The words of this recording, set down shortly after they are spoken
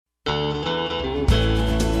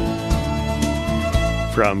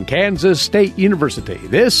From Kansas State University,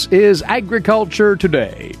 this is Agriculture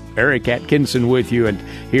Today. Eric Atkinson with you, and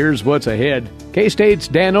here's what's ahead. K-State's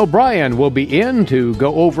Dan O'Brien will be in to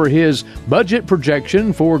go over his budget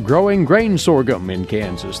projection for growing grain sorghum in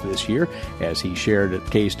Kansas this year, as he shared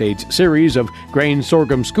at K-State's series of Grain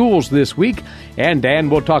Sorghum Schools this week. And Dan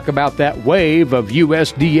will talk about that wave of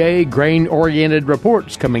USDA grain-oriented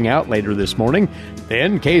reports coming out later this morning.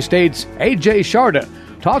 Then K-State's A.J. Sharda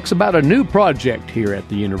talks about a new project here at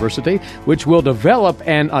the university which will develop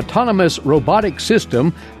an autonomous robotic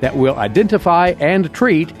system that will identify and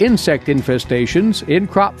treat insect infestations in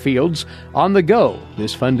crop fields on the go.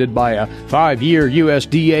 This funded by a 5-year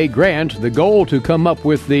USDA grant, the goal to come up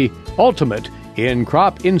with the ultimate in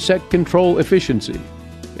crop insect control efficiency.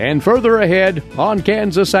 And further ahead on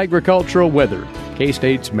Kansas agricultural weather,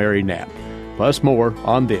 K-State's Mary Knapp. Plus more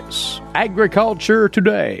on this Agriculture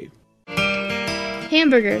Today.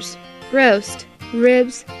 Hamburgers, roast,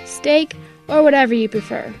 ribs, steak, or whatever you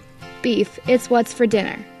prefer. Beef, it's what's for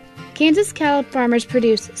dinner. Kansas cattle farmers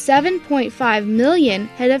produce 7.5 million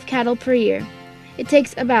head of cattle per year. It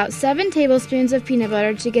takes about 7 tablespoons of peanut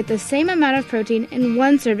butter to get the same amount of protein in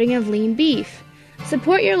 1 serving of lean beef.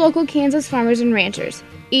 Support your local Kansas farmers and ranchers.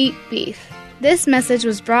 Eat beef. This message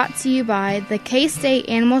was brought to you by the K-State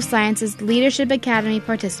Animal Sciences Leadership Academy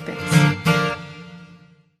participants.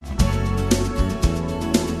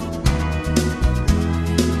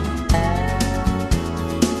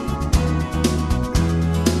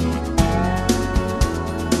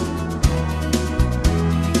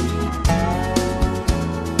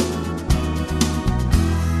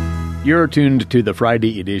 You're tuned to the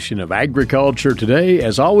Friday edition of Agriculture Today.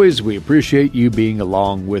 As always, we appreciate you being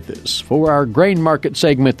along with us. For our grain market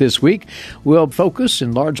segment this week, we'll focus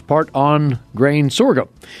in large part on grain sorghum,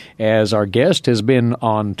 as our guest has been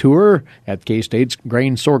on tour at K-State's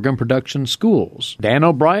Grain Sorghum Production Schools. Dan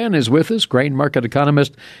O'Brien is with us, grain market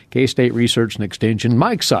economist, K-State Research and Extension,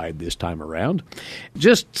 Mike's side this time around.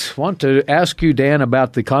 Just want to ask you, Dan,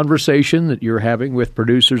 about the conversation that you're having with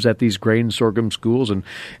producers at these grain sorghum schools, and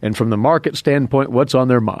from the market standpoint, what's on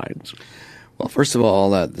their minds? Well, first of all,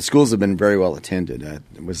 the schools have been very well attended. I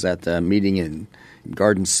was at a meeting in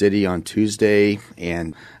Garden City on Tuesday,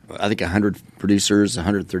 and I think 100 producers,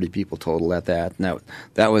 130 people total at that. And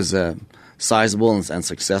that was a sizable and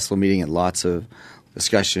successful meeting, and lots of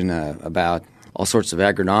discussion about all sorts of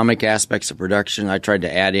agronomic aspects of production. I tried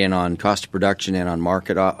to add in on cost of production and on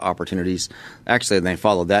market opportunities. Actually, they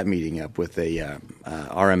followed that meeting up with a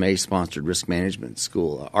RMA-sponsored risk management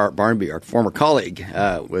school. Art Barnaby, our former colleague,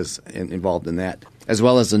 was involved in that, as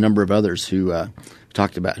well as a number of others who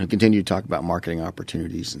continue to talk about marketing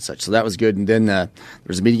opportunities and such. So that was good. And then there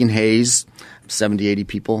was a meeting in Hayes, 70, 80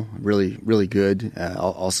 people, really, really good.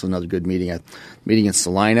 Also another good meeting. A meeting in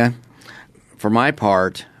Salina. For my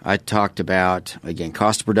part, I talked about, again,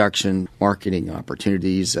 cost of production, marketing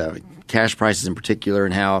opportunities, cash prices in particular,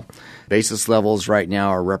 and how basis levels right now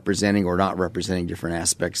are representing or not representing different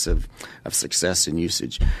aspects of success and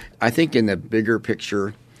usage. I think in the bigger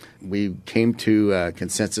picture, we came to a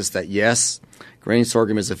consensus that, yes, grain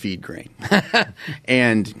sorghum is a feed grain,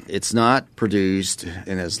 and it's not produced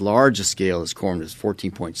in as large a scale as corn. It's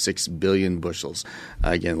 14.6 billion bushels.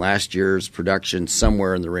 Again, last year's production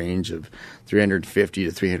somewhere in the range of 350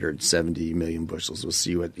 to 370 million bushels. We'll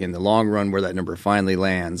see what in the long run where that number finally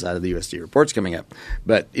lands out of the USDA reports coming up.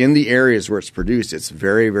 But in the areas where it's produced, it's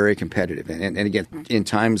very, very competitive. And again, in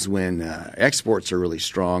times when exports are really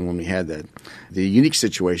strong, when we had the unique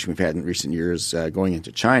situation we've had in recent years going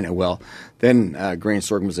into China, well, then grain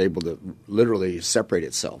sorghum was able to literally separate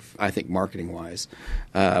itself, I think, marketing-wise,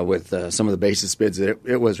 with some of the basis bids that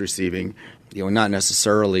it was receiving, not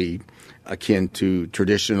necessarily akin to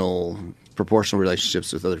traditional proportional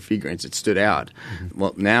relationships with other feed grains. It stood out. Mm-hmm.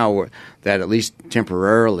 Well, now that at least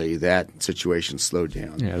temporarily that situation slowed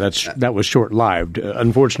down. Yeah, that was short-lived,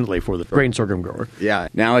 unfortunately, for the grain sorghum grower. Yeah,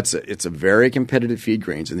 now it's a very competitive feed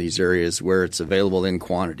grains in these areas where it's available in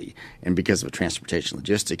quantity, and because of transportation,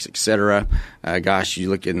 logistics, et cetera. You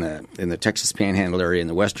look in the Texas Panhandle area, in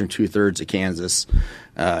the western 2/3 of Kansas,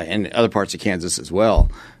 and other parts of Kansas as well.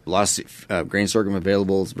 Lots of grain sorghum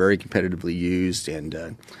available. It's very competitively used,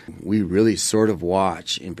 and we really sort of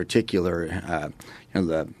watch, in particular,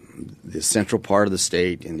 the central part of the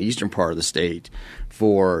state and the eastern part of the state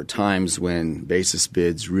for times when basis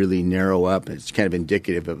bids really narrow up. It's kind of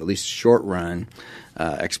indicative of at least short-run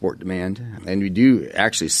export demand, and we do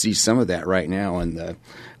actually see some of that right now. And at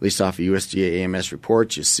least off of USDA AMS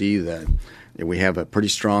reports, you see that we have a pretty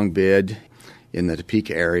strong bid in the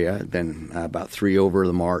Topeka area. It's been about 3 over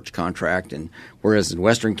the March contract, and whereas in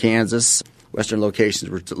western Kansas, Western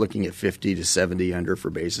locations, we're looking at 50 to 70 under for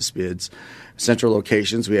basis bids. Central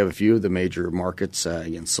locations, we have a few of the major markets.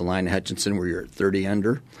 Again, Salina, Hutchinson, where you're at 30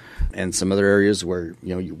 under, and some other areas where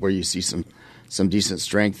you see some decent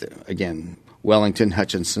strength. Again, Wellington,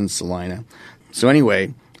 Hutchinson, Salina. So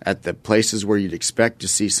anyway, at the places where you'd expect to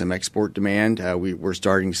see some export demand, we're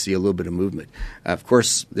starting to see a little bit of movement. Of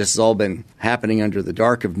course, this has all been happening under the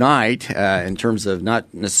dark of night in terms of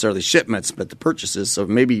not necessarily shipments, but the purchases. So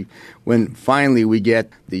maybe when finally we get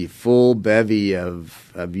the full bevy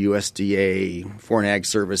of USDA Foreign Ag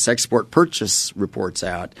Service export purchase reports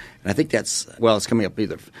out, and I think it's coming up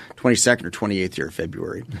either 22nd or 28th here of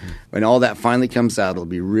February. Mm-hmm. When all that finally comes out, it'll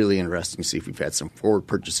be really interesting to see if we've had some forward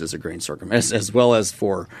purchases of grain sorghum, as well as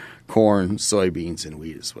for corn, soybeans, and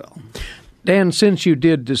wheat as well. Dan, since you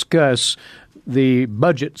did discuss the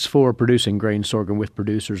budgets for producing grain sorghum with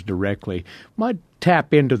producers directly, might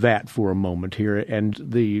tap into that for a moment here and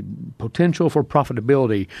the potential for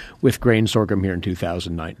profitability with grain sorghum here in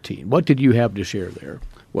 2019. What did you have to share there?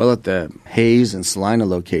 Well, at the Hayes and Salina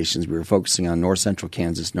locations, we were focusing on north central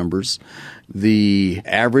Kansas numbers. The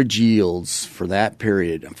average yields for that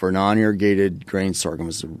period for non-irrigated grain sorghum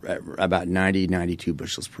was about 92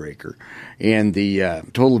 bushels per acre. And the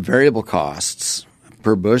total variable costs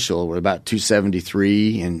per bushel were about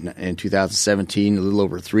 $2.73 in 2017, a little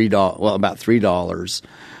over $3, about $3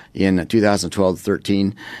 in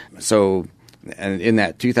 2012-13. So, and in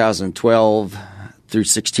that 2012 through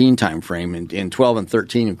 16 time frame, in 12 and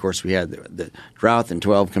 13, of course, we had the drought in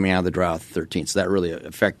 12 coming out of the drought in 13. So that really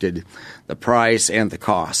affected the price and the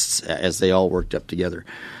costs as they all worked up together.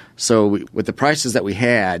 So with the prices that we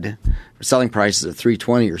had, selling prices of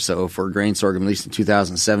 $3.20 or so for grain sorghum, at least in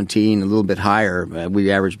 2017, a little bit higher.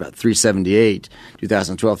 We averaged about $3.78,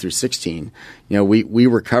 2012 through 16. We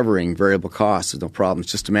were covering variable costs with no problem.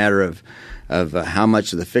 It's just a matter of how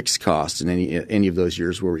much of the fixed cost in any of those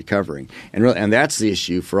years we're recovering. And that's the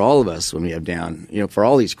issue for all of us when we have down, for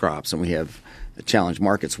all these crops and we have challenged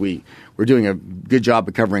markets. We're doing a good job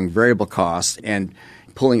of covering variable costs and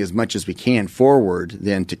pulling as much as we can forward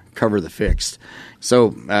then to cover the fixed.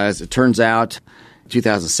 So as it turns out,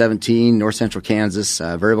 2017, north central Kansas,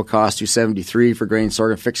 variable cost $2.73 for grain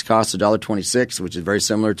sorghum, fixed cost $1.26, which is very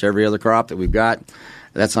similar to every other crop that we've got.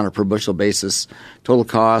 That's on a per bushel basis. Total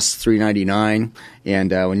cost $3.99.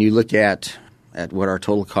 And when you look at what our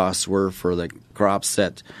total costs were for the crops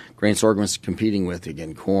that grain sorghum is competing with,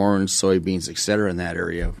 again, corn, soybeans, et cetera, in that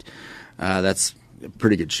area, that's a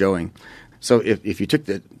pretty good showing. So if you took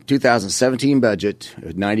the 2017 budget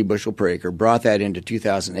of 90 bushel per acre, brought that into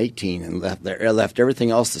 2018 and left everything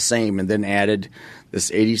else the same and then added this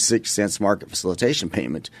 86 cents market facilitation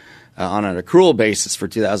payment on an accrual basis for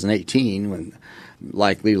 2018, when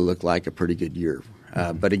likely to look like a pretty good year.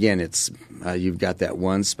 But again, it's you've got that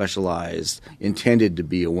one specialized, intended to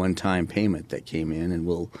be a one-time payment that came in, and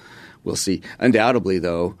we'll see. Undoubtedly,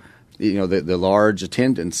 though, the large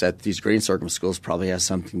attendance at these grain sorghum schools probably has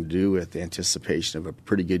something to do with the anticipation of a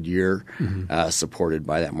pretty good year, supported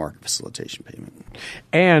by that market facilitation payment.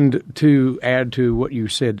 And to add to what you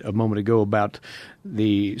said a moment ago about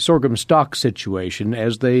the sorghum stock situation,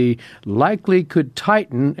 as they likely could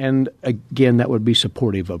tighten, and again, that would be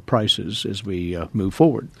supportive of prices as we move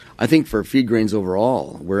forward. I think for feed grains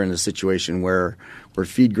overall, we're in a situation where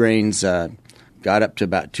feed grains got up to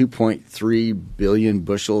about 2.3 billion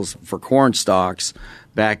bushels for corn stocks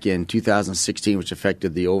back in 2016, which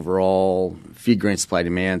affected the overall feed grain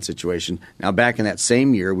supply-demand situation. Now, back in that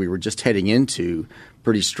same year, we were just heading into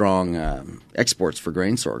pretty strong exports for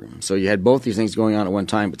grain sorghum. So you had both these things going on at one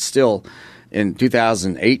time, but still, in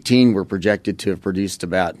 2018, we're projected to have produced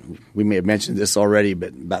about, we may have mentioned this already, but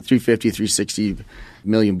about 350, 360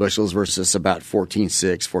 million bushels versus about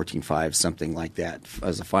 14.6, 14.5, something like that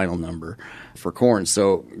as a final number for corn.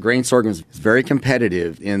 So grain sorghum is very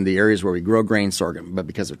competitive in the areas where we grow grain sorghum, but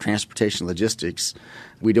because of transportation logistics,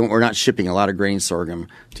 we're not shipping a lot of grain sorghum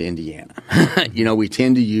to Indiana. We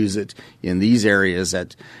tend to use it in these areas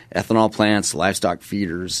at ethanol plants, livestock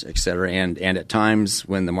feeders, et cetera, and at times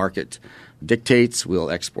when the market dictates, we'll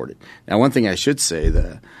export it. Now, one thing I should say,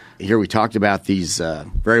 here we talked about these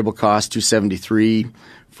variable costs, $2.73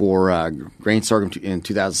 for grain sorghum in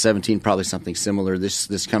 2017, probably something similar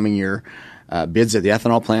this coming year. Bids at the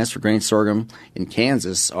ethanol plants for grain sorghum in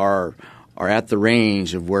Kansas are at the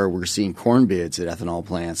range of where we're seeing corn bids at ethanol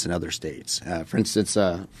plants in other states. For instance,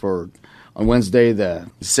 on Wednesday, the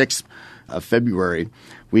 6th of February,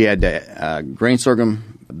 we had grain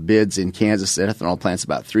sorghum bids in Kansas at ethanol plants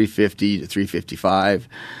about $3.50 to $3.55.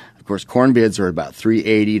 Of course, corn bids are about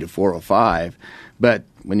 $3.80 to $4.05. But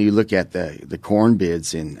when you look at the corn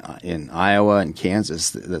bids in Iowa and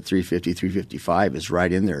Kansas, the 350, 355 is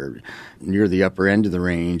right in there near the upper end of the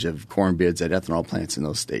range of corn bids at ethanol plants in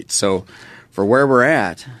those states. So for where we're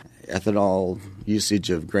at, ethanol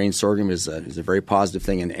usage of grain sorghum is a very positive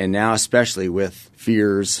thing. And now especially with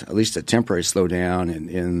fears, at least a temporary slowdown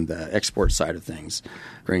in the export side of things,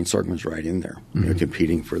 grain sorghum is right in there,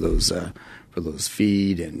 competing for those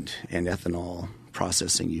feed and ethanol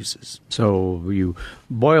processing uses. So you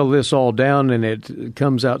boil this all down and it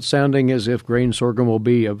comes out sounding as if grain sorghum will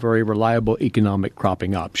be a very reliable economic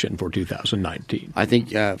cropping option for 2019. I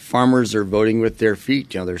think farmers are voting with their feet.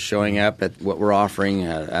 They're showing up at what we're offering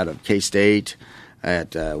out of K-State,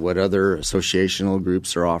 at what other associational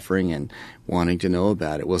groups are offering and wanting to know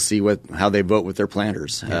about it. We'll see how they vote with their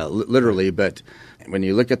planters, literally. But when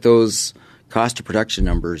you look at those cost of production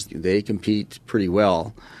numbers, they compete pretty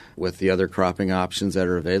well with the other cropping options that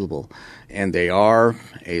are available. And they are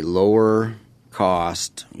a lower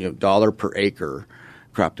cost, dollar per acre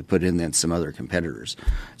crop to put in than some other competitors.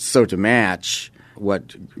 So to match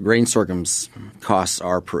what grain sorghum's costs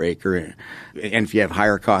are per acre, and if you have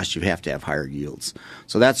higher costs, you have to have higher yields.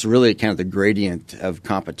 So that's really kind of the gradient of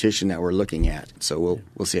competition that we're looking at. So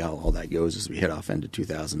we'll see how all that goes as we head off into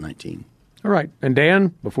 2019. All right. And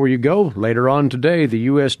Dan, before you go, later on today, the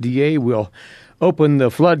USDA will open the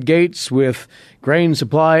floodgates with grain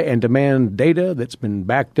supply and demand data that's been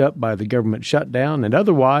backed up by the government shutdown and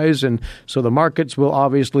otherwise, and so the markets will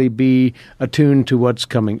obviously be attuned to what's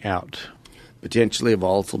coming out. Potentially a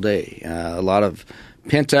volatile day. A lot of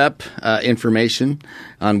pent-up information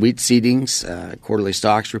on wheat seedings, quarterly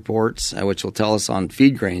stocks reports, which will tell us on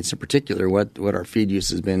feed grains in particular what our feed use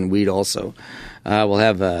has been, wheat also. We'll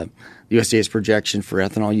have USDA's projection for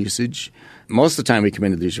ethanol usage. Most of the time we come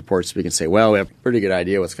into these reports, we can say, well, we have a pretty good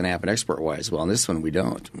idea what's going to happen export-wise. Well, in this one we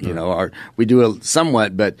don't. We do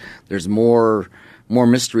somewhat, but there's more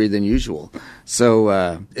mystery than usual.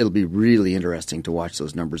 So it'll be really interesting to watch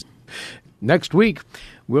those numbers. Next week,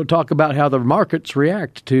 we'll talk about how the markets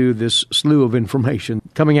react to this slew of information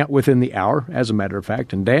coming out within the hour, as a matter of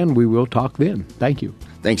fact. And Dan, we will talk then. Thank you.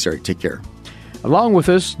 Thanks, Eric. Take care. Along with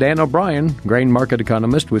us, Dan O'Brien, grain market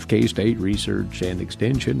economist with K-State Research and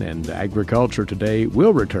Extension, and Agriculture Today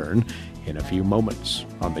will return in a few moments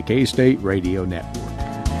on the K-State Radio Network.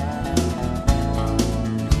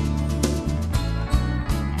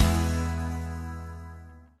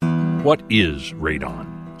 What is radon?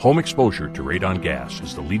 Home exposure to radon gas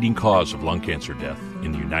is the leading cause of lung cancer death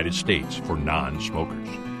in the United States for non-smokers.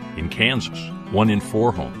 In Kansas, 1 in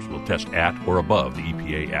 4 homes will test at or above the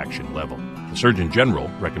EPA action level. The Surgeon General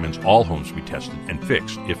recommends all homes be tested and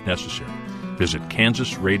fixed if necessary. Visit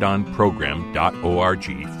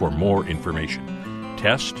kansasradonprogram.org for more information.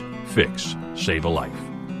 Test, fix, save a life.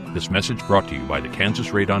 This message brought to you by the Kansas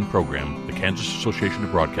Radon Program, the Kansas Association of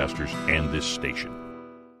Broadcasters, and this station.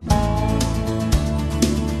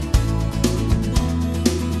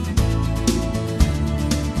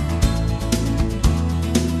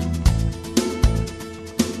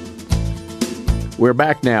 We're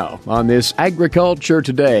back now on this Agriculture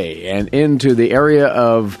Today and into the area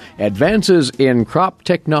of advances in crop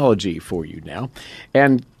technology for you now.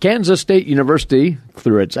 And Kansas State University,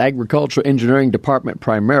 through its agricultural engineering department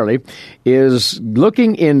primarily, is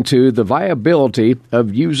looking into the viability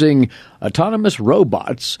of using autonomous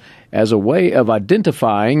robots as a way of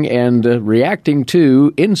identifying and reacting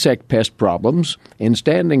to insect pest problems in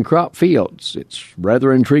standing crop fields. It's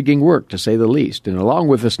rather intriguing work, to say the least. And along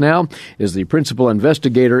with us now is the principal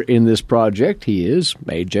investigator in this project. He is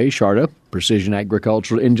A.J. Sharda, Precision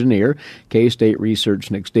Agricultural Engineer, K-State Research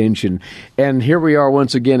and Extension. And here we are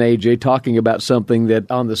once again, A.J., talking about something that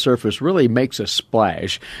on the surface really makes a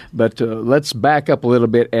splash. But let's back up a little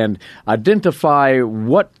bit and identify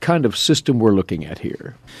what kind of system we're looking at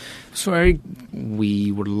here. So, Eric,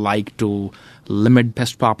 we would like to limit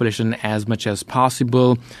pest population as much as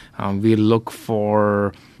possible. We look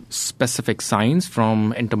for specific signs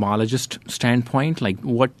from entomologist standpoint, like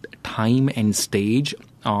what time and stage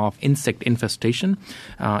of insect infestation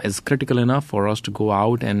is critical enough for us to go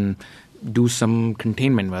out and do some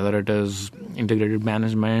containment, whether it is integrated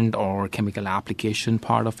management or chemical application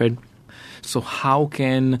part of it. So how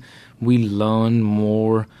can we learn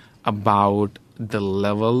more about the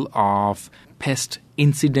level of pest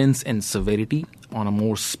incidence and severity on a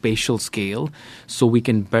more spatial scale so we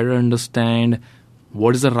can better understand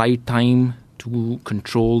what is the right time to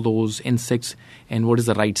control those insects and what is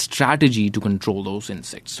the right strategy to control those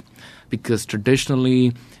insects? because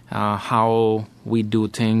traditionally how we do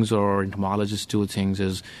things, or entomologists do things,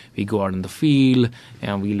 is we go out in the field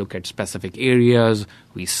and we look at specific areas,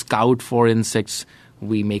 we scout for insects,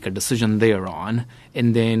 we make a decision thereon,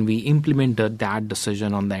 and then we implement that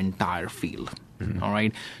decision on the entire field. All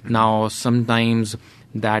right. Now, sometimes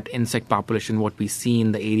that insect population, what we see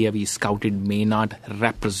in the area we scouted, may not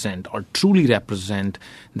represent or truly represent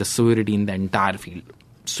the severity in the entire field.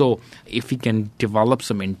 So if we can develop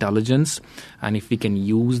some intelligence, and if we can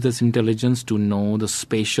use this intelligence to know the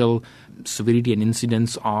spatial severity and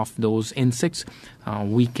incidence of those insects,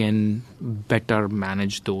 we can better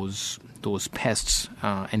manage those pests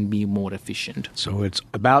and be more efficient. So it's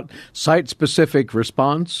about site-specific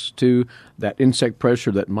response to that insect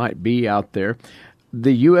pressure that might be out there.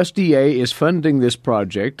 The USDA is funding this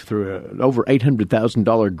project through an over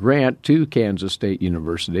 $800,000 grant to Kansas State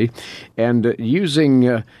University, and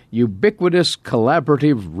using ubiquitous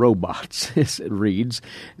collaborative robots, as it reads.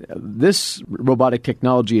 This robotic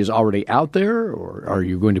technology is already out there, or are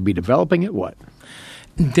you going to be developing it? What?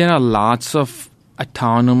 There are lots of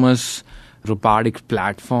autonomous robotic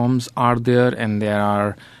platforms out there, and there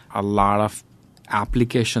are a lot of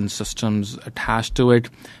application systems attached to it.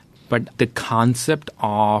 But the concept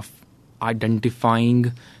of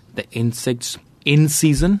identifying the insects in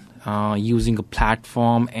season, using a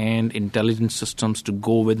platform and intelligence systems to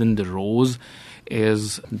go within the rows,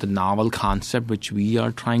 is the novel concept which we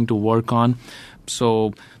are trying to work on.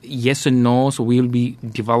 So yes and no. So we'll be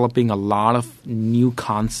developing a lot of new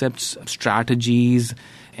concepts, strategies,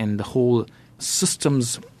 and the whole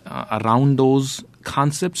systems around those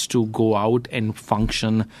concepts to go out and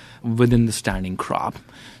function within the standing crop.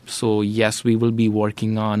 So yes, we will be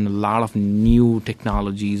working on a lot of new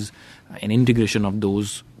technologies and integration of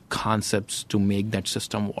those concepts to make that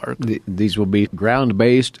system work. These will be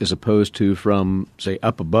ground-based as opposed to from, say,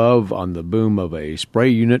 up above on the boom of a spray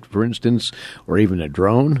unit, for instance, or even a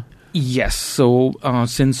drone? Yes. So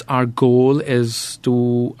since our goal is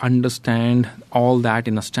to understand all that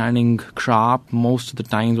in a standing crop, most of the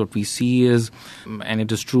times what we see is, and it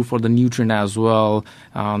is true for the nutrient as well,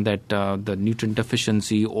 that the nutrient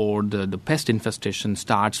deficiency or the pest infestation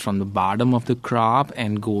starts from the bottom of the crop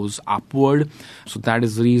and goes upward. So that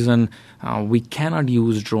is the reason we cannot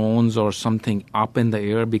use drones or something up in the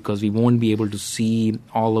air, because we won't be able to see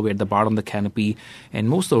all the way at the bottom of the canopy. And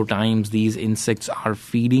most of the times these insects are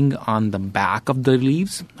feeding on the back of the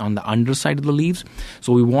leaves, on the underside of the leaves.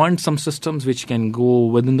 So we want some systems which can go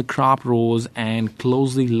within the crop rows and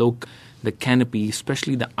closely look the canopy,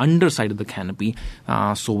 especially the underside of the canopy,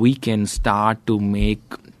 so we can start to make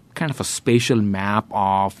kind of a spatial map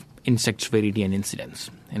of insect severity and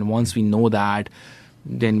incidence. And once we know that,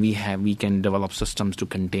 then we can develop systems to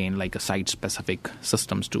contain like a site-specific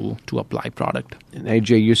systems to apply product. And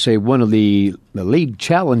AJ, you say one of the lead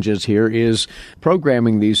challenges here is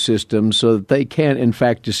programming these systems so that they can, in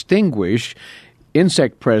fact, distinguish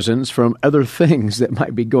insect presence from other things that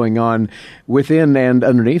might be going on within and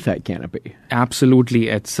underneath that canopy. Absolutely.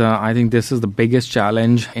 It's I think this is the biggest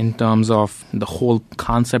challenge in terms of the whole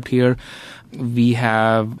concept here. We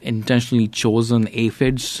have intentionally chosen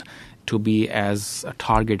aphids to be as a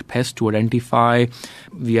target pest to identify.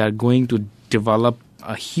 We are going to develop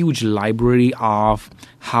a huge library of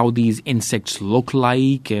how these insects look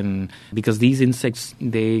like, and because these insects,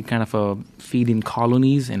 they kind of feed in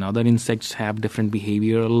colonies, and other insects have different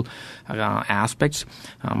behavioral aspects.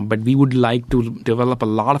 But we would like to develop a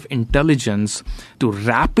lot of intelligence to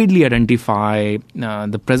rapidly identify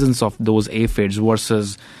the presence of those aphids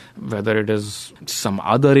versus whether it is some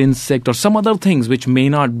other insect or some other things which may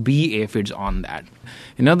not be aphids on that.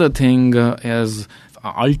 Another thing is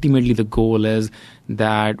ultimately the goal is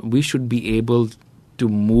that we should be able to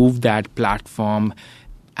move that platform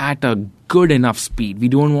at a good enough speed. We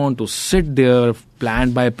don't want to sit there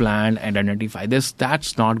plant by plant and identify this.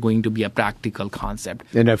 That's not going to be a practical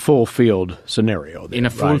concept. In a full field scenario. In a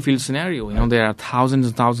full field scenario, there are thousands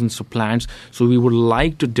and thousands of plants. So we would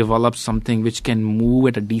like to develop something which can move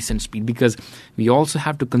at a decent speed, because we also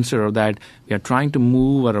have to consider that we are trying to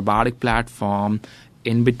move a robotic platform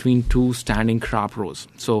in between two standing crop rows.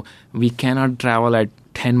 So we cannot travel at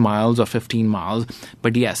 10 miles or 15 miles.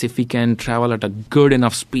 But yes, if we can travel at a good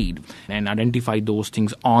enough speed and identify those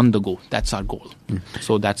things on the go, that's our goal.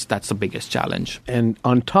 So that's the biggest challenge. And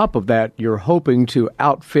on top of that, you're hoping to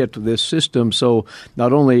outfit this system so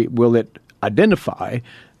not only will it identify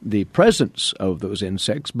the presence of those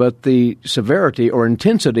insects, but the severity or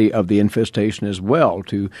intensity of the infestation as well,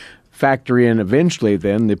 to factor in eventually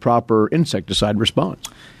then the proper insecticide response.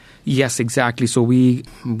 Yes, exactly. So we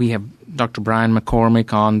have Dr. Brian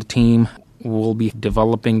McCormick on the team. We'll be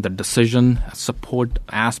developing the decision support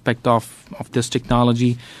aspect of this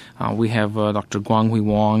technology. We have Dr. Guanghui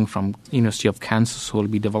Wang from University of Kansas who will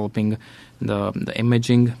be developing the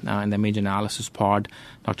imaging and the image analysis part.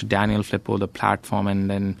 Dr. Daniel Flippo, the platform, and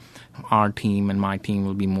then our team and my team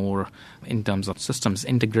will be more in terms of systems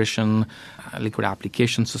integration, liquid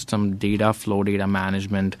application system, data flow, data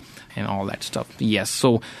management, and all that stuff. Yes,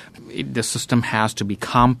 so the system has to be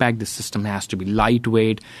compact, the system has to be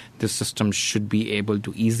lightweight, the system should be able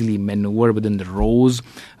to easily maneuver within the rows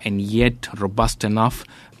and yet robust enough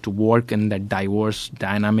to work in that diverse,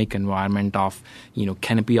 dynamic environment of,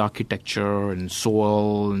 canopy architecture and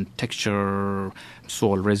soil and texture,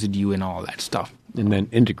 soil residue and all that stuff. And then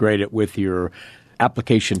integrate it with your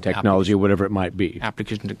application technology, whatever it might be.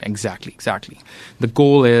 Exactly. The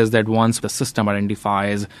goal is that once the system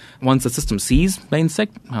sees the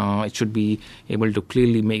insect, it should be able to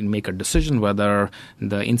clearly make a decision whether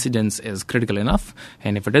the incidence is critical enough.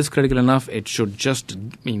 And if it is critical enough, it should just,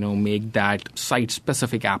 make that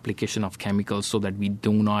site-specific application of chemicals so that we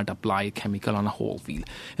do not apply a chemical on a whole field.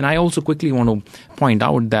 And I also quickly want to point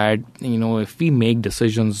out that, if we make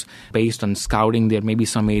decisions based on scouting, there may be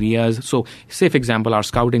some areas. So, say, for example, our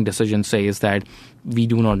scouting decision says that we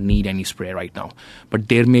do not need any spray right now. But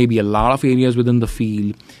there may be a lot of areas within the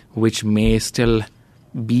field which may still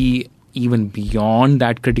be even beyond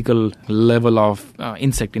that critical level of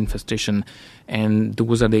insect infestation. And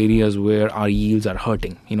those are the areas where our yields are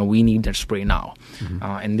hurting. We need that spray now. Mm-hmm.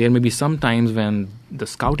 And there may be some times when the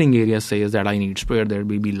scouting area says that I need spray. There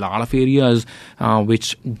will be a lot of areas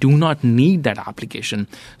which do not need that application.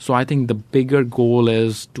 So I think the bigger goal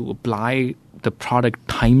is to apply the product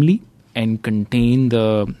timely and contain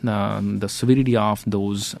the severity of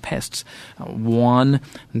those pests. One,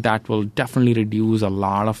 that will definitely reduce a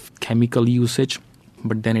lot of chemical usage,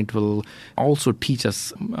 but then it will also teach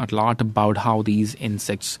us a lot about how these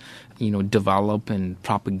insects, develop and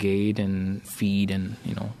propagate and feed and,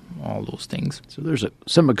 all those things. So there's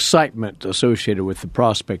some excitement associated with the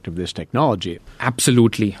prospect of this technology.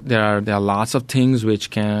 Absolutely. There are lots of things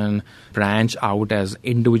which can branch out as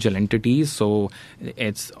individual entities. So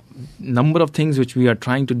it's number of things which we are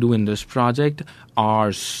trying to do in this project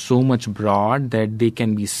are so much broad that they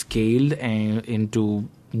can be scaled into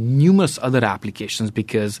numerous other applications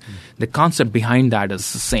because the concept behind that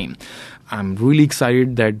is the same. I'm really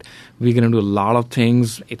excited that we're going to do a lot of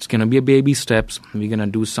things. It's going to be a baby steps. We're going to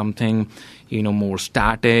do something, more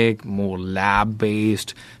static, more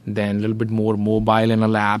lab-based, then a little bit more mobile in a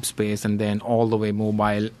lab space, and then all the way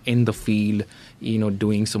mobile in the field,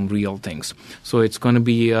 doing some real things. So it's going to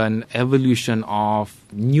be an evolution of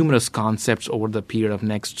numerous concepts over the period of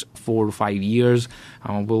next 4 to 5 years.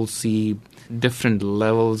 We'll see different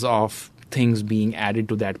levels of things being added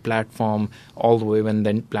to that platform all the way when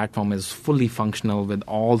the platform is fully functional with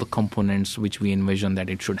all the components which we envision that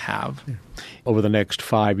it should have. Over the next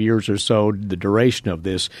 5 years or so, the duration of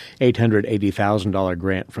this $880,000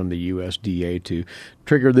 grant from the USDA to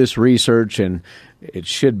trigger this research, and it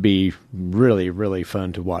should be really, really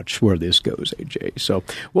fun to watch where this goes, AJ. So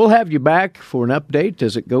we'll have you back for an update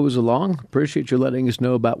as it goes along. Appreciate you letting us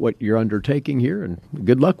know about what you're undertaking here, and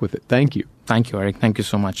good luck with it. Thank you. Thank you, Eric. Thank you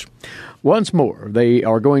so much. Once more, they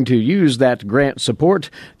are going to use that grant support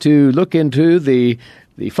to look into the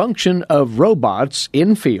function of robots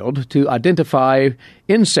in field to identify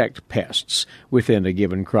insect pests within a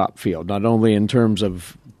given crop field, not only in terms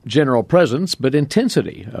of general presence, but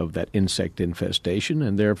intensity of that insect infestation,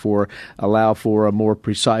 and therefore allow for a more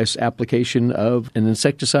precise application of an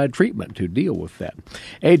insecticide treatment to deal with that.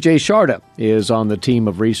 A.J. Sharda is on the team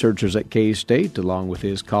of researchers at K-State, along with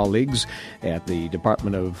his colleagues at the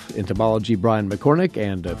Department of Entomology, Brian McCormick,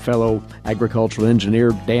 and a fellow agricultural engineer,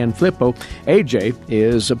 Dan Flippo. A.J.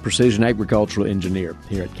 is a precision agricultural engineer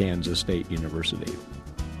here at Kansas State University.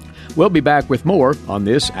 We'll be back with more on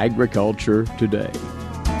this Agriculture Today.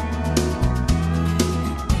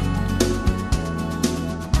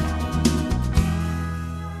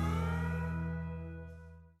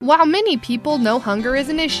 While many people know hunger is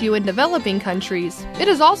an issue in developing countries, it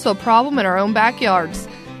is also a problem in our own backyards.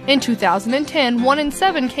 In 2010, 1 in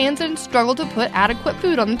 7 Kansans struggled to put adequate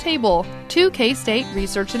food on the table. 2 K-State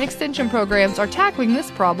research and extension programs are tackling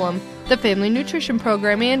this problem. The Family Nutrition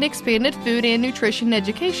Program and Expanded Food and Nutrition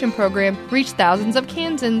Education Program reach thousands of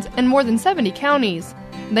Kansans in more than 70 counties.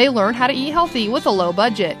 They learn how to eat healthy with a low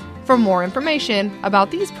budget. For more information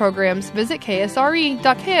about these programs, visit ksre.ksu.edu.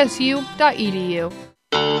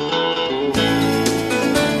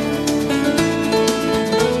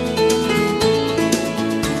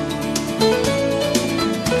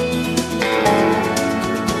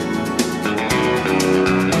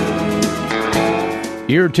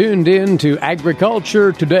 You're tuned in to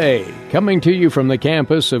Agriculture Today, coming to you from the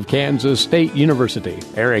campus of Kansas State University.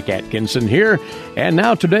 Eric Atkinson here, and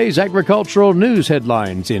now today's agricultural news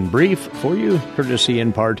headlines in brief for you, courtesy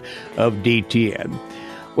in part of DTN.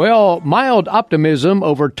 Well, mild optimism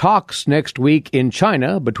over talks next week in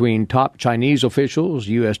China between top Chinese officials,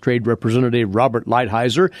 U.S. Trade Representative Robert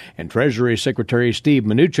Lighthizer and Treasury Secretary Steve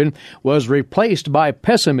Mnuchin, was replaced by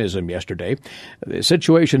pessimism yesterday. The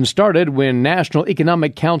situation started when National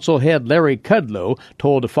Economic Council head Larry Kudlow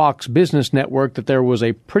told Fox Business Network that there was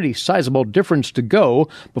a pretty sizable difference to go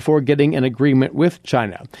before getting an agreement with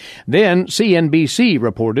China. Then CNBC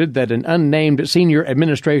reported that an unnamed senior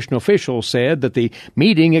administration official said that the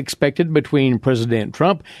meeting expected between President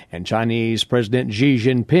Trump and Chinese President Xi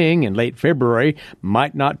Jinping in late February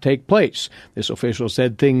might not take place. This official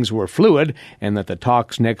said things were fluid and that the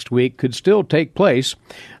talks next week could still take place.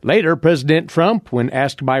 Later, President Trump, when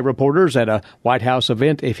asked by reporters at a White House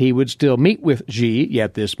event if he would still meet with Xi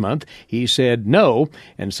yet this month, he said no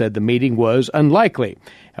and said the meeting was unlikely.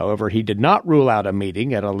 However, he did not rule out a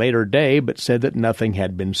meeting at a later day, but said that nothing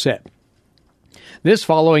had been set. This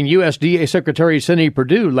following USDA Secretary Cindy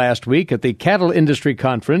Perdue last week at the Cattle Industry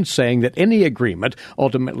Conference saying that any agreement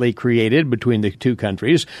ultimately created between the two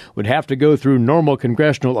countries would have to go through normal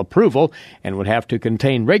congressional approval and would have to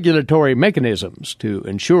contain regulatory mechanisms to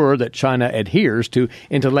ensure that China adheres to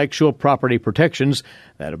intellectual property protections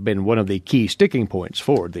that have been one of the key sticking points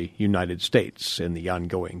for the United States in the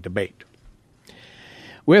ongoing debate.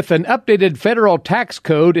 With an updated federal tax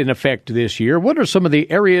code in effect this year, what are some of the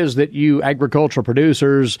areas that you agricultural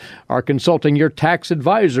producers are consulting your tax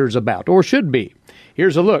advisors about, or should be?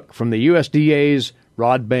 Here's a look from the USDA's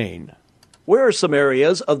Rod Bain. Where are some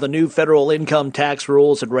areas of the new federal income tax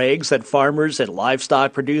rules and regs that farmers and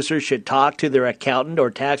livestock producers should talk to their accountant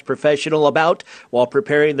or tax professional about while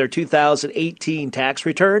preparing their 2018 tax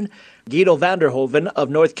return? Guido Vanderhoven of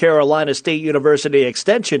North Carolina State University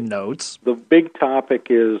Extension notes, the big topic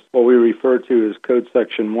is what we refer to as Code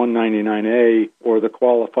Section 199A, or the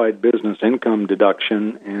Qualified Business Income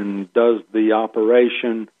Deduction, and does the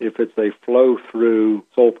operation, if it's a flow-through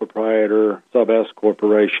sole proprietor, sub-S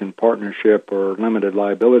corporation, partnership, or limited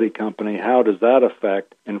liability company, how does that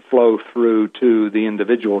affect and flow through to the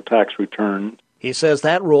individual tax return? He says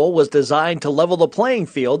that rule was designed to level the playing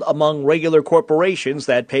field among regular corporations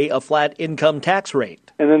that pay a flat income tax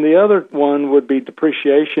rate. And then the other one would be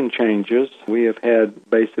depreciation changes. We have had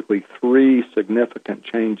basically 3 significant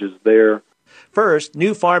changes there. First,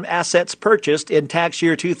 new farm assets purchased in tax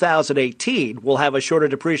year 2018 will have a shorter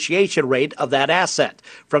depreciation rate of that asset,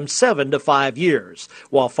 from 7 to 5 years,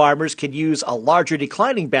 while farmers can use a larger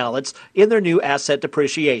declining balance in their new asset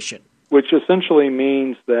depreciation. Which essentially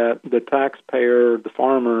means that the taxpayer, the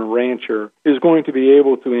farmer, rancher, is going to be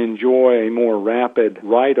able to enjoy a more rapid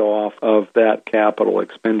write-off of that capital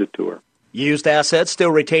expenditure. Used assets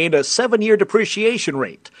still retain a 7-year depreciation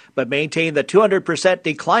rate, but maintain the 200%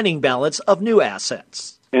 declining balance of new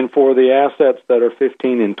assets. And for the assets that are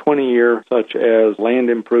 15 and 20 year, such as land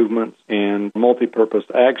improvements and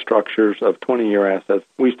multipurpose ag structures of 20-year assets,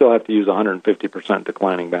 we still have to use 150%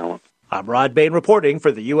 declining balance. I'm Rod Bain reporting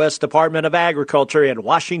for the U.S. Department of Agriculture in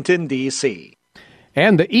Washington, D.C.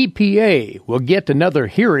 And the EPA will get another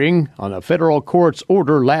hearing on a federal court's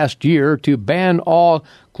order last year to ban all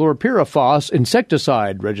chlorpyrifos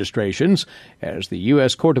insecticide registrations, as the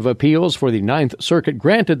U.S. Court of Appeals for the Ninth Circuit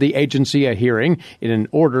granted the agency a hearing in an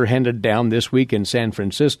order handed down this week in San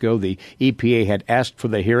Francisco. The EPA had asked for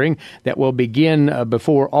the hearing that will begin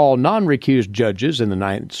before all non-recused judges in the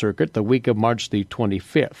Ninth Circuit the week of March the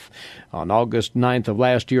 25th. On August 9th of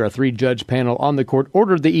last year, a 3-judge panel on the court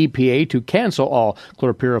ordered the EPA to cancel all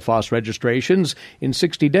chlorpyrifos registrations in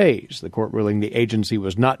 60 days. The court ruling the agency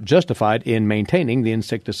was not justified in maintaining the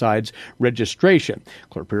insecticides registration.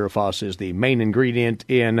 Chlorpyrifos is the main ingredient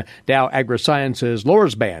in Dow AgroSciences'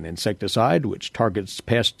 Lorsban insecticide, which targets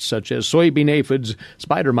pests such as soybean aphids,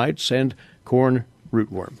 spider mites, and corn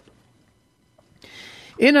rootworm.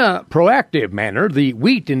 In a proactive manner, the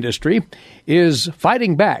wheat industry is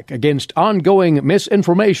fighting back against ongoing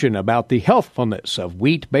misinformation about the healthfulness of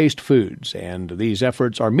wheat-based foods, and these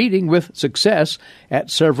efforts are meeting with success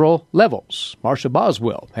at several levels. Marcia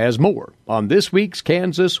Boswell has more on this week's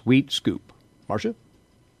Kansas Wheat Scoop. Marcia?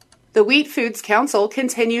 The Wheat Foods Council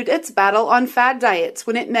continued its battle on fad diets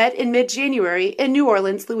when it met in mid-January in New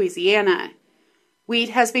Orleans, Louisiana.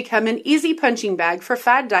 Wheat has become an easy punching bag for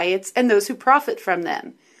fad diets and those who profit from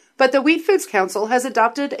them. But the Wheat Foods Council has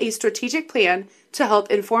adopted a strategic plan to help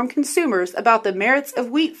inform consumers about the merits of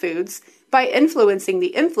wheat foods by influencing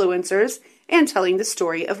the influencers and telling the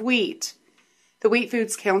story of wheat. The Wheat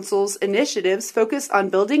Foods Council's initiatives focus on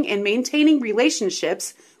building and maintaining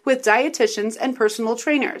relationships with dietitians and personal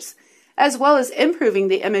trainers, as well as improving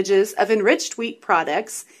the images of enriched wheat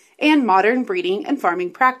products and modern breeding and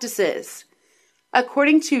farming practices.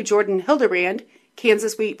 According to Jordan Hildebrand,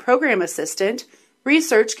 Kansas Wheat Program Assistant,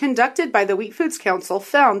 research conducted by the Wheat Foods Council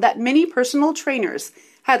found that many personal trainers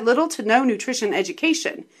had little to no nutrition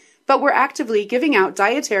education, but were actively giving out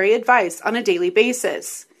dietary advice on a daily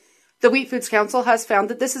basis. The Wheat Foods Council has found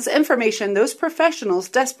that this is information those professionals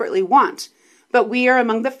desperately want, but we are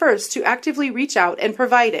among the first to actively reach out and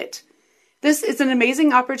provide it. This is an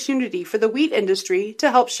amazing opportunity for the wheat industry to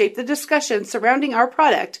help shape the discussion surrounding our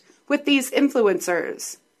product with these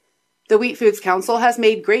influencers. The Wheat Foods Council has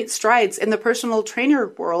made great strides in the personal trainer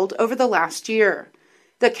world over the last year.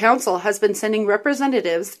 The council has been sending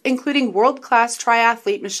representatives, including world-class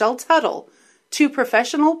triathlete Michelle Tuttle, to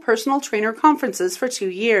professional personal trainer conferences for 2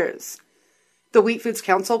 years. The Wheat Foods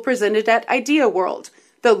Council presented at Idea World,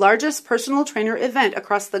 the largest personal trainer event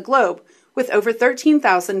across the globe, with over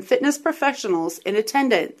 13,000 fitness professionals in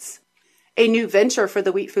attendance. A new venture for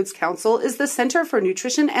the Wheat Foods Council is the Center for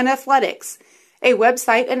Nutrition and Athletics, a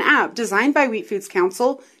website and app designed by Wheat Foods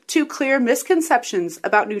Council to clear misconceptions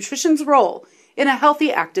about nutrition's role in a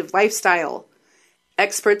healthy, active lifestyle.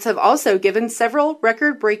 Experts have also given several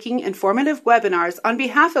record-breaking informative webinars on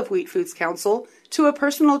behalf of Wheat Foods Council to a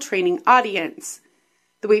personal training audience.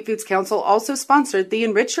 The Wheat Foods Council also sponsored the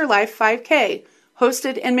Enrich Your Life 5K,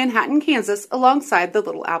 hosted in Manhattan, Kansas, alongside the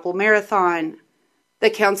Little Apple Marathon. The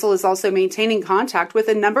council is also maintaining contact with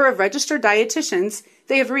a number of registered dietitians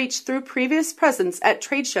they have reached through previous presence at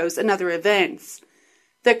trade shows and other events.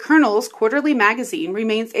 The Colonel's quarterly magazine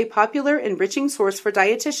remains a popular, enriching source for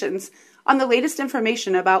dietitians on the latest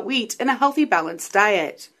information about wheat and a healthy, balanced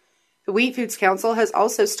diet. The Wheat Foods Council has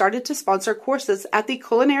also started to sponsor courses at the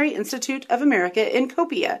Culinary Institute of America in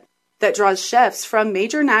Copia that draws chefs from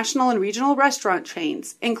major national and regional restaurant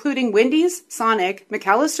chains, including Wendy's, Sonic,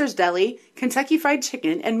 McAllister's Deli, Kentucky Fried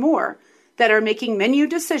Chicken, and more, that are making menu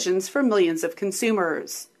decisions for millions of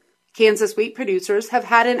consumers. Kansas wheat producers have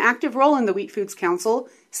had an active role in the Wheat Foods Council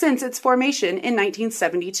since its formation in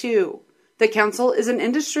 1972. The council is an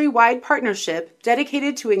industry-wide partnership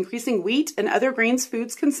dedicated to increasing wheat and other grains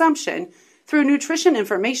foods consumption through nutrition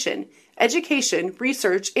information, education,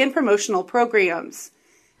 research, and promotional programs.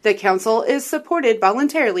 The council is supported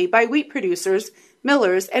voluntarily by wheat producers,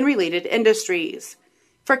 millers, and related industries.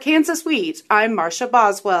 For Kansas Wheat, I'm Marcia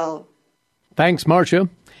Boswell. Thanks, Marcia.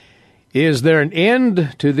 Is there an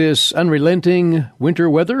end to this unrelenting winter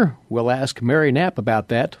weather? We'll ask Mary Knapp about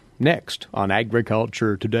that next on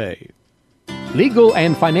Agriculture Today. Legal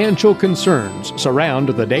and financial concerns surround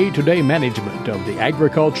the day-to-day management of the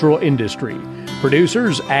agricultural industry.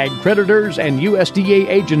 Producers, ag creditors, and USDA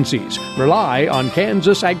agencies rely on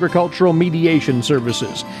Kansas Agricultural Mediation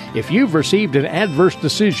Services. If you've received an adverse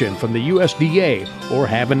decision from the USDA or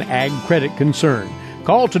have an ag credit concern,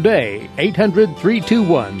 call today,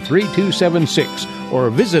 800-321-3276, or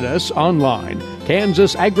visit us online,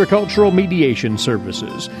 Kansas Agricultural Mediation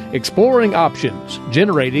Services, exploring options,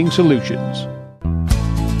 generating solutions.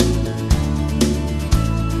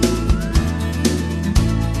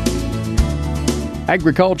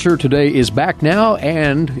 Agriculture Today is back now,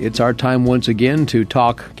 and it's our time once again to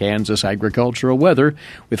talk Kansas agricultural weather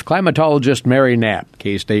with climatologist Mary Knapp,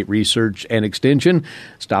 K-State Research and Extension,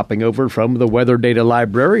 stopping over from the Weather Data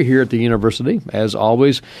Library here at the university, as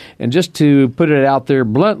always. And just to put it out there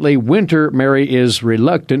bluntly, winter, Mary, is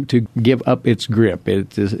reluctant to give up its grip.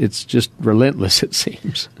 It's just relentless, it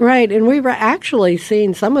seems. Right, and we were actually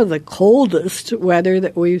seeing some of the coldest weather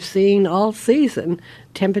that we've seen all season.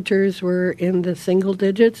 Temperatures were in the single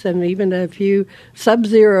digits and even a few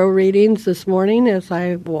sub-zero readings this morning as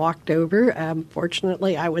I walked over.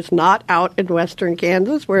 Fortunately, I was not out in western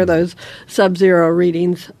Kansas where those sub-zero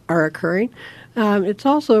readings are occurring. It's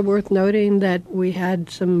also worth noting that we had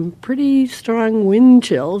some pretty strong wind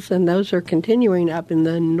chills, and those are continuing up in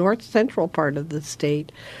the north-central part of the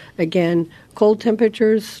state. Again, cold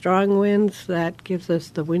temperatures, strong winds, that gives us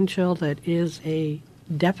the wind chill that is a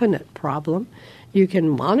definite problem. You can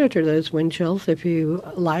monitor those wind chills, if you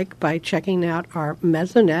like, by checking out our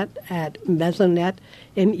Mesonet at mesonet,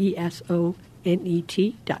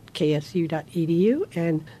 mesonet.ksu.edu,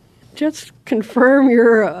 and just confirm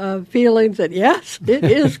your feelings that, yes, it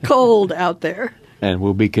is cold out there. And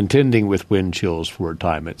we'll be contending with wind chills for a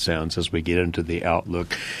time, it sounds, as we get into the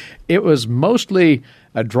outlook. It was mostly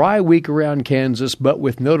a dry week around Kansas, but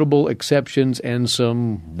with notable exceptions and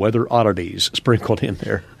some weather oddities sprinkled in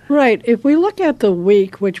there. Right. If we look at the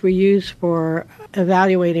week, which we use for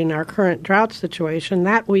evaluating our current drought situation,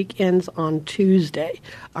 that week ends on Tuesday.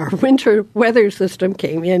 Our winter weather system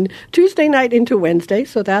came in Tuesday night into Wednesday,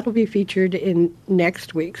 so that'll be featured in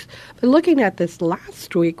next week's. But looking at this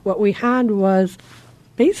last week, what we had was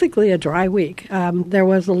basically a dry week. There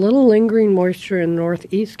was a little lingering moisture in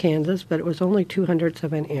northeast Kansas, but it was only 0.02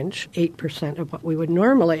 of an inch, 8% of what we would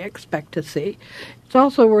normally expect to see. It's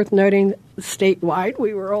also worth noting statewide,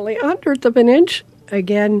 we were only 0.01 of an inch.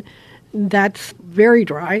 Again, that's very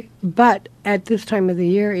dry, but at this time of the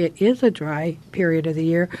year, it is a dry period of the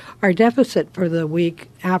year. Our deficit for the week,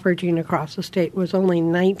 averaging across the state, was only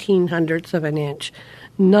 0.19 of an inch.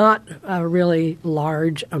 Not a really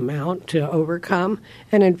large amount to overcome.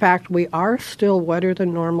 And in fact, we are still wetter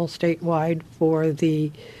than normal statewide for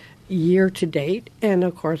the year to date, and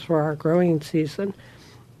of course for our growing season.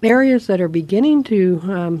 Areas that are beginning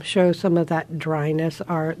to show some of that dryness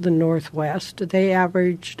are the Northwest. They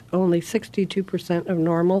averaged only 62% of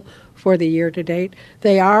normal for the year to date.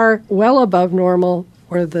 They are well above normal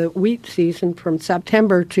for the wheat season from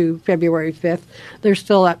September to February 5th. They're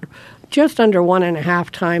still at just under 1.5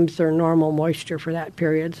 times their normal moisture for that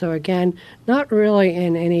period. So again, not really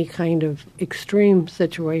in any kind of extreme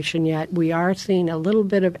situation yet. We are seeing a little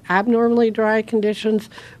bit of abnormally dry conditions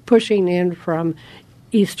pushing in from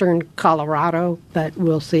eastern Colorado, but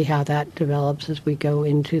we'll see how that develops as we go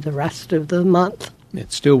into the rest of the month.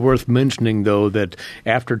 It's still worth mentioning, though, that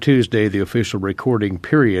after Tuesday, the official recording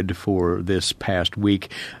period for this past week,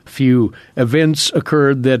 a few events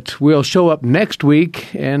occurred that will show up next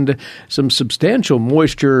week and some substantial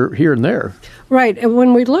moisture here and there. Right. And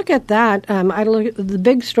when we look at that, the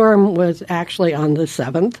big storm was actually on the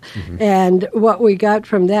 7th. Mm-hmm. And what we got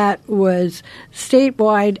from that was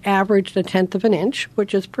statewide averaged 0.1 of an inch,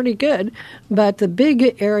 which is pretty good. But the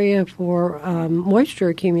big area for moisture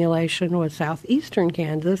accumulation was southeastern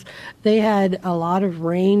Kansas. They had a lot of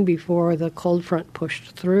rain before the cold front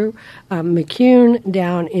pushed through. McCune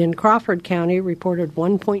down in Crawford County reported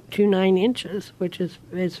 1.29 inches, which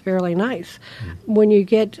is fairly nice. Mm-hmm. When you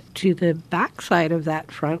get to the backside of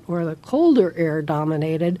that front where the colder air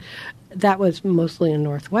dominated, that was mostly in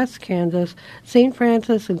northwest Kansas. St.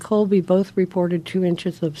 Francis and Colby both reported 2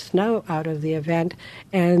 inches of snow out of the event,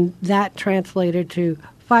 and that translated to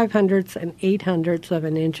 0.05 and 0.08 of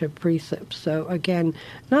an inch of precip. So again,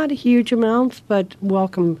 not huge amounts, but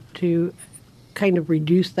welcome to kind of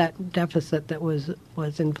reduce that deficit that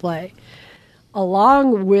was in play.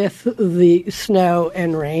 Along with the snow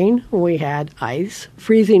and rain, we had ice,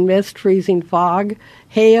 freezing mist, freezing fog,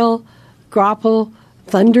 hail, grapple,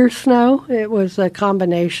 thunder snow. It was a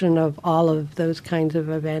combination of all of those kinds of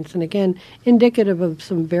events. And again, indicative of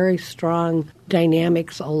some very strong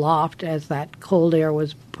dynamics aloft as that cold air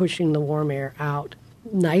was pushing the warm air out.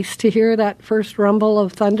 Nice to hear that first rumble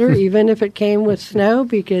of thunder, even if it came with snow,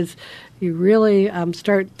 because you really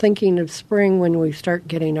start thinking of spring when we start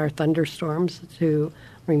getting our thunderstorms to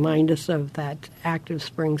remind us of that active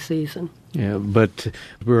spring season. Yeah, but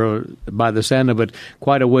we're, by the sound of it,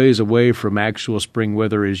 quite a ways away from actual spring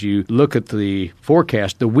weather as you look at the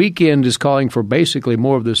forecast. The weekend is calling for basically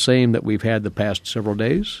more of the same that we've had the past several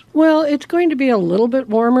days. Well, it's going to be a little bit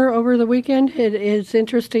warmer over the weekend. It is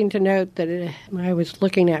interesting to note that I was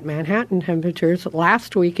looking at Manhattan temperatures.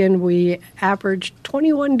 Last weekend, we averaged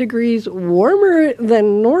 21 degrees warmer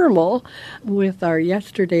than normal, with our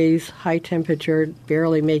yesterday's high temperature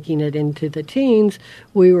barely making it into the teens.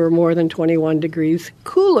 We were more than 21 degrees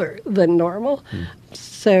cooler than normal.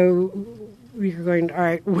 So you're going, all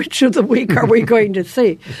right, which of the week are we going to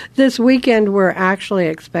see? This weekend, we're actually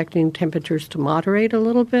expecting temperatures to moderate a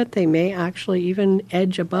little bit. They may actually even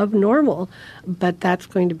edge above normal, but that's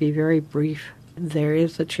going to be very brief. There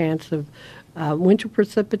is a chance of winter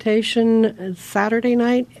precipitation Saturday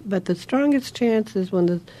night, but the strongest chance is when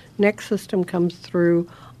the next system comes through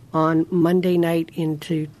on Monday night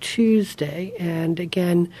into Tuesday. And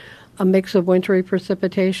again, a mix of wintry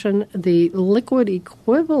precipitation. The liquid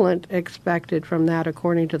equivalent expected from that,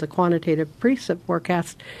 according to the quantitative precip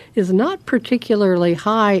forecast, is not particularly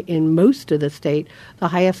high in most of the state. The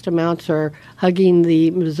highest amounts are hugging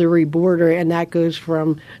the Missouri border, and that goes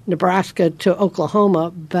from Nebraska to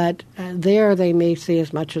Oklahoma. But there they may see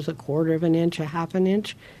as much as 1/4 of an inch, 1/2 an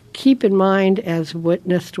inch. Keep in mind, as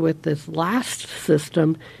witnessed with this last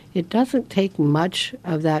system, it doesn't take much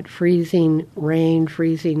of that freezing rain,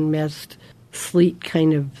 freezing mist, sleet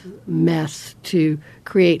kind of mess to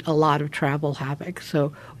create a lot of travel havoc.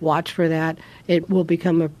 So watch for that. It will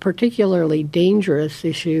become a particularly dangerous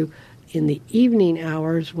issue in the evening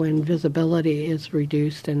hours when visibility is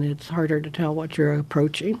reduced and it's harder to tell what you're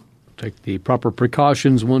approaching. Take the proper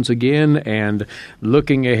precautions once again, and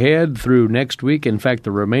looking ahead through next week, in fact,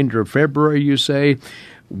 the remainder of February, you say,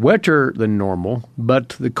 wetter than normal, but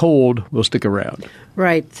the cold will stick around.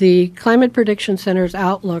 Right. The Climate Prediction Center's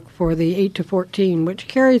outlook for the 8 to 14, which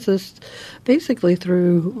carries us basically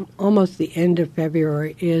through almost the end of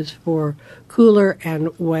February, is for cooler and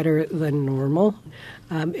wetter than normal.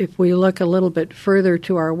 If we look a little bit further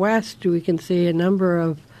to our west, we can see a number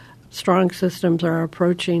of strong systems are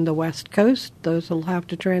approaching the west coast. Those will have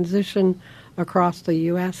to transition across the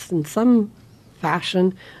U.S. in some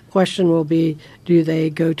fashion. Question will be, do they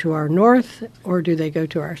go to our north or do they go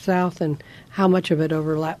to our south, and how much of it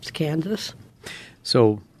overlaps Kansas?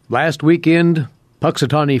 So last weekend,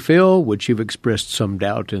 Puxatawny Phil, which you've expressed some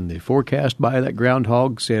doubt in the forecast by that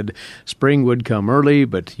groundhog, said spring would come early,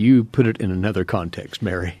 but you put it in another context,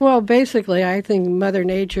 Mary. Well, basically, I think Mother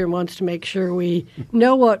Nature wants to make sure we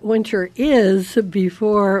know what winter is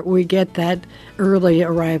before we get that early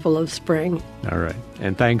arrival of spring. All right.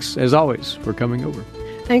 And thanks, as always, for coming over.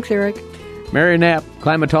 Thanks, Eric. Mary Knapp,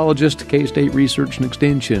 climatologist, K-State Research and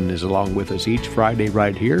Extension, is along with us each Friday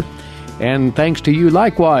right here. And thanks to you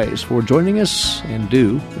likewise for joining us, and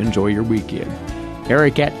do enjoy your weekend.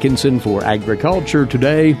 Eric Atkinson for Agriculture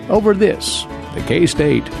Today over this, the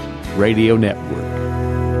K-State Radio Network.